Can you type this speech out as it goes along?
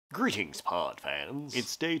Greetings, Pod fans.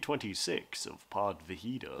 It's day 26 of Pod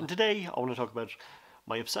Vahida, and today I want to talk about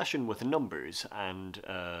my obsession with numbers and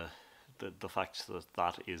the fact that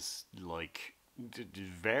that is like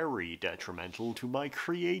very detrimental to my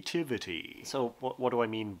creativity. So, what do I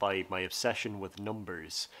mean by my obsession with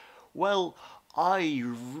numbers? Well, I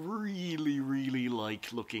really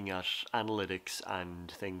like looking at analytics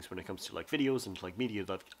and things when it comes to like videos and like media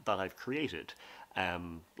that I've created.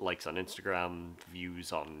 Likes on Instagram,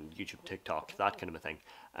 views on YouTube, TikTok, that kind of a thing.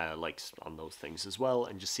 Likes on those things as well,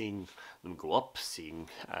 and just seeing them go up, seeing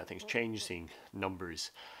things change, seeing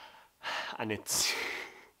numbers, and it's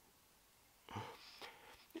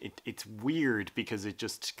weird because it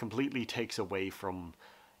just completely takes away from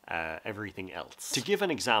everything else. To give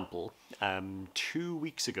an example, 2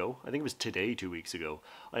 weeks ago, I think it was today, 2 weeks ago,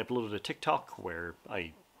 I uploaded a TikTok where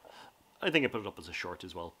I think I put it up as a short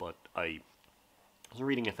as well, but I was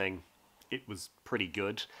reading a thing. It was pretty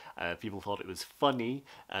good. People thought it was funny,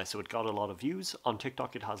 so it got a lot of views. On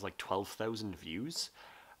TikTok it has like 12,000 views.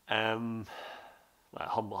 Humble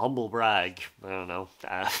brag, I don't know.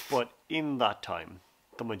 But in that time,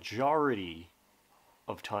 the majority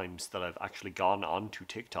of times that I've actually gone onto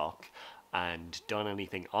TikTok and done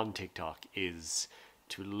anything on TikTok is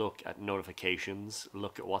to look at notifications,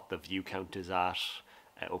 look at what the view count is at,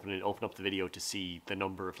 open up the video to see the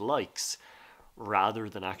number of likes, rather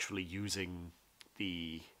than actually using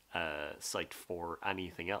the site for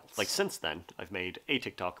anything else. Like since then, I've made a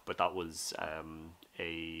TikTok, but that was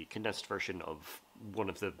a condensed version of one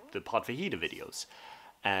of the Pod Fajita videos.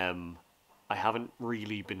 I haven't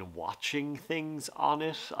really been watching things on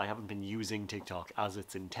it. I haven't been using TikTok as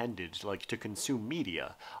it's intended, like to consume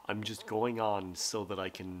media. I'm just going on so that I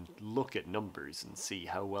can look at numbers and see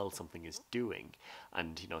how well something is doing.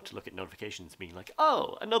 And, you know, to look at notifications being like,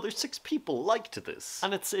 oh, another 6 people liked this.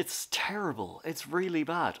 And it's terrible. It's really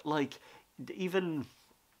bad. Like, even,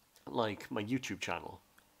 like, my YouTube channel.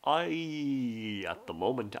 At the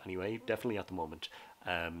moment anyway, definitely at the moment,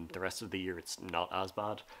 the rest of the year it's not as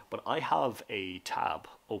bad, but I have a tab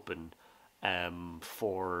open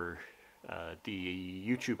for the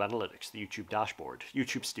YouTube analytics, the YouTube dashboard,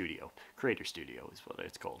 YouTube Studio, Creator Studio is what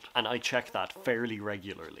it's called. And I check that fairly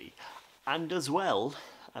regularly. And as well,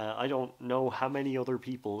 I don't know how many other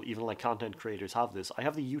people, even like content creators, have this. I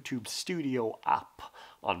have the YouTube Studio app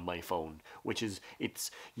on my phone, it's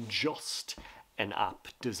just an app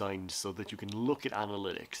designed so that you can look at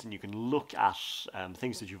analytics and you can look at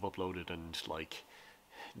things that you've uploaded and like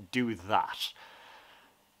do that.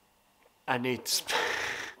 And it's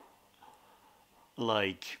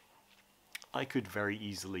like, I could very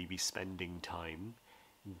easily be spending time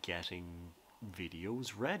getting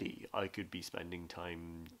videos ready. I could be spending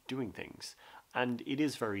time doing things. And it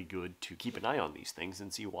is very good to keep an eye on these things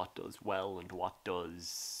and see what does well and what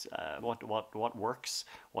does what works,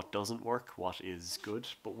 what doesn't work, what is good.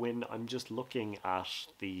 But when I'm just looking at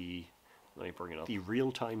the, let me bring it up, the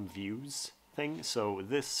real-time views thing. So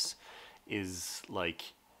this is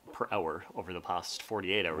like per hour over the past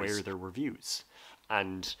 48 hours where there were views,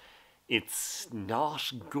 and it's not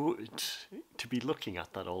good to be looking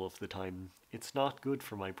at that all of the time. It's not good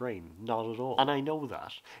for my brain, not at all. And I know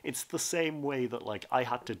that. It's the same way that like I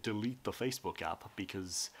had to delete the Facebook app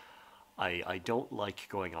because I don't like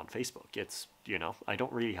going on Facebook. It's, you know, I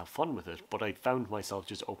don't really have fun with it, but I found myself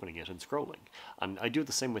just opening it and scrolling. And I do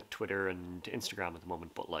the same with Twitter and Instagram at the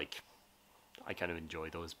moment, but like I kind of enjoy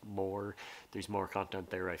those more. There's more content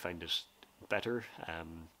there, I find it better.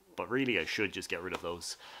 But really I should just get rid of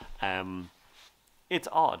those. It's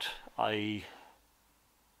odd. I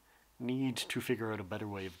need to figure out a better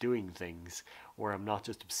way of doing things where I'm not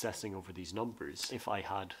just obsessing over these numbers. If I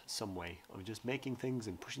had some way of just making things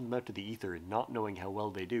and pushing them out to the ether and not knowing how well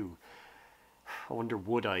they do, I wonder,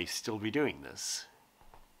 would I still be doing this?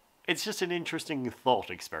 It's just an interesting thought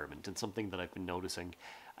experiment and something that I've been noticing.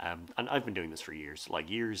 And I've been doing this for years, like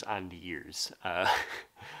years and years.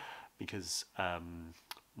 Because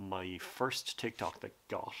my first TikTok that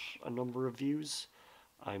got a number of views,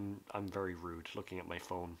 I'm very rude looking at my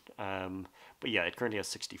phone. But yeah, it currently has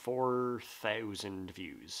 64,000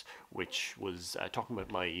 views, which was talking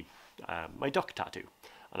about my my duck tattoo.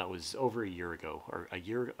 And that was over a year ago, or a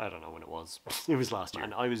year, I don't know when it was. It was last year.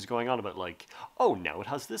 And I was going on about like, oh, now it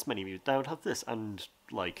has this many views, now it has this. And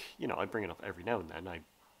like, you know, I bring it up every now and then. I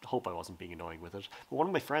hope I wasn't being annoying with it. But one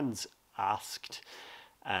of my friends asked,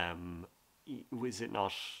 was it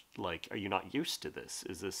not like, are you not used to this?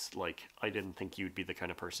 Is this like, I didn't think you'd be the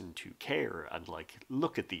kind of person to care and like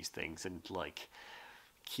look at these things and like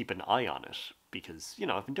keep an eye on it, because, you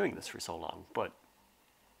know, I've been doing this for so long. But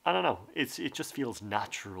I don't know, it just feels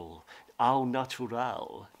natural. au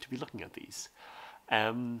natural to be looking at these.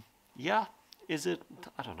 Yeah, is it?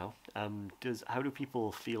 I don't know. How do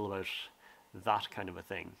people feel about that kind of a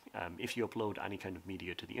thing? If you upload any kind of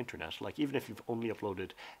media to the internet, like even if you've only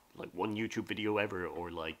uploaded like one YouTube video ever,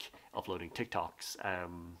 or like uploading TikToks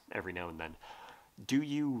every now and then, do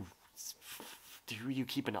you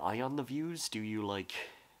keep an eye on the views? Do you like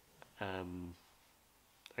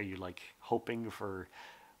are you like hoping for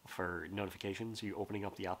notifications? Are you opening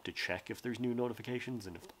up the app to check if there's new notifications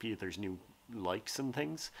and if there's new likes and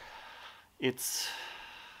things? It's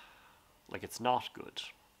like it's not good.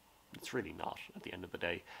 It's really not at the end of the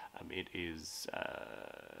day. It is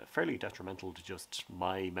fairly detrimental to just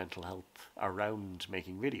my mental health around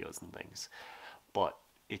making videos and things. But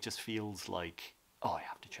it just feels like, oh, I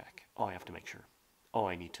have to check. Oh, I have to make sure. Oh,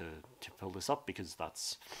 I need to pull this up because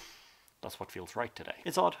that's what feels right today.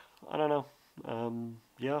 It's odd. I don't know.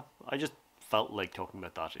 Yeah, I just felt like talking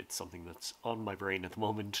about that. It's something that's on my brain at the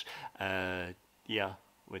moment. Yeah,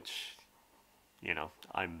 which, you know,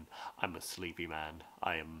 I'm a sleepy man.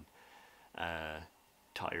 I am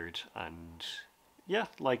tired, and yeah,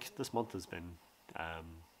 like this month has been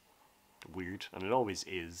weird, and it always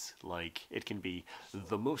is. Like, it can be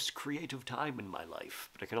the most creative time in my life,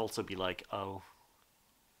 but it can also be like, oh,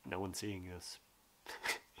 no one's seeing this.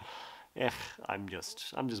 I'm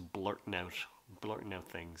just blurting out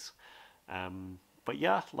things. But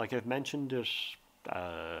yeah, like I've mentioned it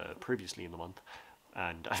previously in the month,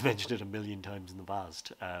 and I've mentioned it a million times in the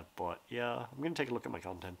past. But yeah, I'm gonna take a look at my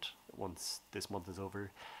content once this month is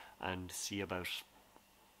over, and see about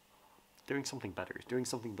doing something better, doing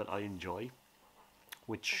something that I enjoy.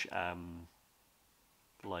 Which,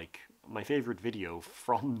 like my favorite video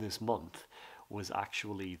from this month was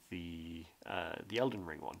actually the Elden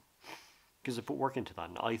Ring one, because I put work into that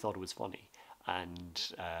and I thought it was funny, and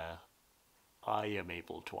I am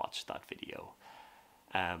able to watch that video,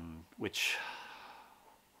 which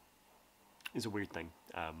is a weird thing.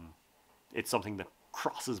 It's something that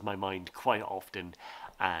crosses my mind quite often,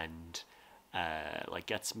 and like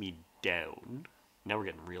gets me down. Now we're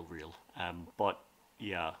getting real. But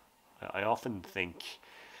yeah, I often think,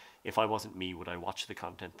 if I wasn't me, would I watch the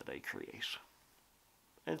content that I create?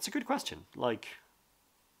 And it's a good question. Like,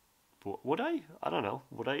 would I? I don't know.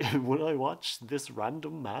 Would I? Would I watch this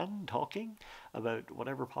random man talking about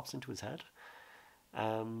whatever pops into his head?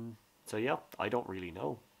 So yeah, I don't really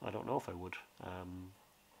know. I don't know if I would.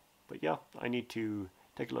 But yeah, I need to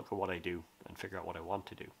take a look at what I do and figure out what I want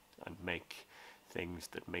to do and make things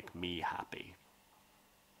that make me happy.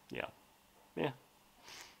 Yeah.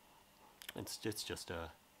 It's just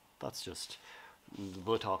that's just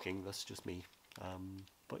the talking. That's just me.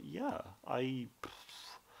 But yeah, I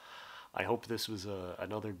hope this was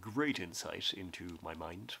another great insight into my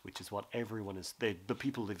mind, which is what everyone is. The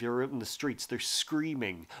people, if you're out in the streets, they're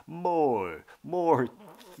screaming more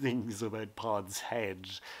things about Pod's head.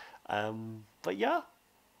 But yeah,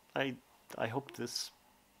 I hope this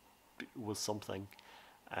was something.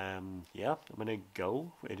 Yeah, I'm gonna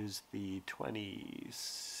go. It is the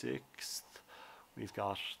 26th. We've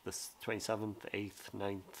got the 27th, 8th,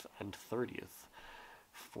 9th, and 30th.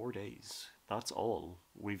 4 days. That's all.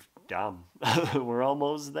 Damn, we're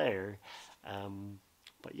almost there.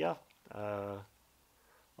 But yeah, I'll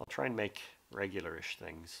try and make regularish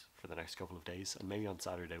things for the next couple of days, and maybe on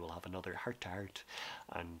Saturday we'll have another heart to heart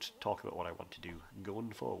and talk about what I want to do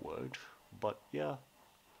going forward. But yeah,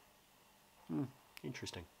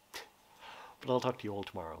 interesting. But I'll talk to you all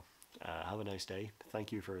tomorrow. Have a nice day.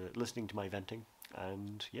 Thank you for listening to my venting,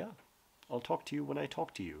 and yeah, I'll talk to you when I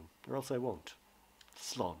talk to you, or else I won't.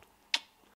 Slán.